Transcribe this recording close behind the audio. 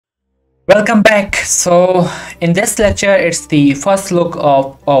Welcome back. So, in this lecture, it's the first look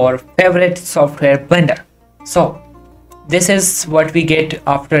of our favorite software Blender. So, this is what we get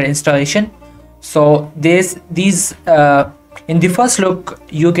after installation. So, these in the first look,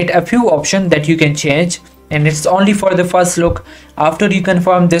 you get a few options that you can change, and it's only for the first look. After you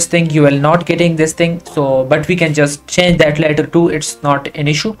confirm this thing, you will not getting this thing. So, but we can just change that later too. It's not an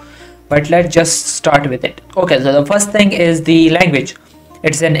issue. But let's just start with it. Okay, so the first thing is the language.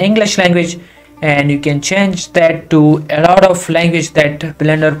 It's an English language, and you can change that to a lot of language that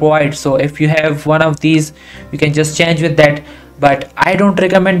Blender provides. So if you have one of these, you can just change with that. But I don't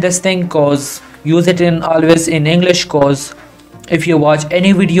recommend this thing cause use it in always in English, cause if you watch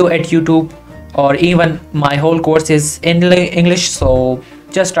any video at YouTube, or even my whole course is in English, so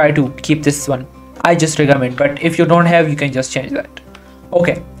just try to keep this one. I just recommend, but if you don't have, you can just change that.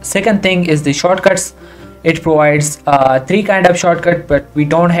 Okay, second thing is the shortcuts. It provides three kind of shortcut, but we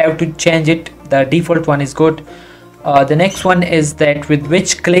don't have to change it. The default one is good. The next one is that with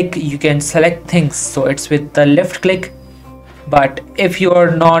which click you can select things. So it's with the left click, but if you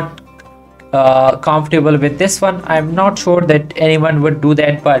are not comfortable with this one, I'm not sure that anyone would do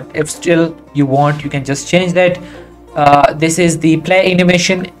that, but if still you want, you can just change that. This is the play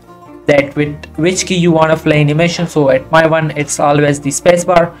animation, that with which key you want to play animation. So at my one, it's always the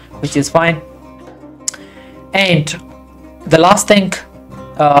spacebar, which is fine. And the last thing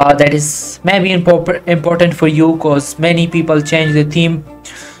that is maybe important for you, because many people change the theme.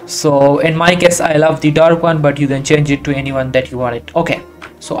 So in my case, I love the dark one, but you can change it to anyone that you want it. Okay,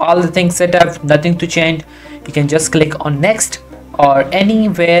 so all the things set up, nothing to change. You can just click on next, or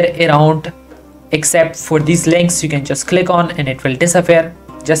anywhere around except for these links you can just click on and it will disappear.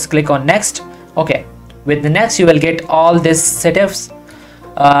 Just click on next. Okay, with the next you will get all these setups.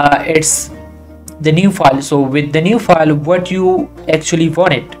 It's the new file. So with the new file, what you actually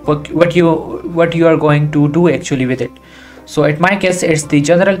want it, what you are going to do actually with it. So in my case, it's the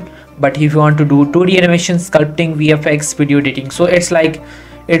general, but if you want to do 2D animation, sculpting, VFX, video editing, so it's like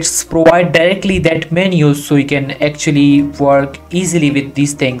it's provide directly that menu, so you can actually work easily with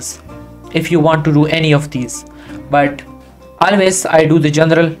these things if you want to do any of these. But always I do the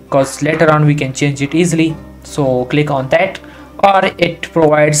general, because later on we can change it easily. So click on that. Or it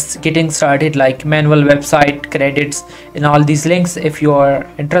provides getting started, like manual, website, credits, and all these links. If you are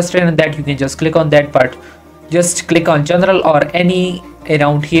interested in that, you can just click on that, but just click on general or any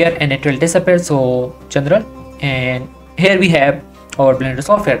around here and it will disappear. So general, and here we have our Blender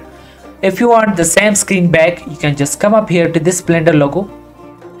software. If you want the same screen back, you can just come up here to this Blender logo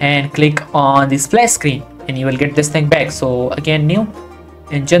and click on the splash screen, and you will get this thing back. So again, new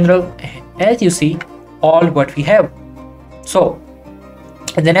in general, as you see all what we have. So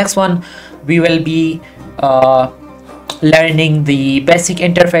in the next one, we will be learning the basic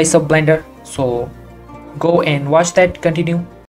interface of Blender. So go and watch that. Continue.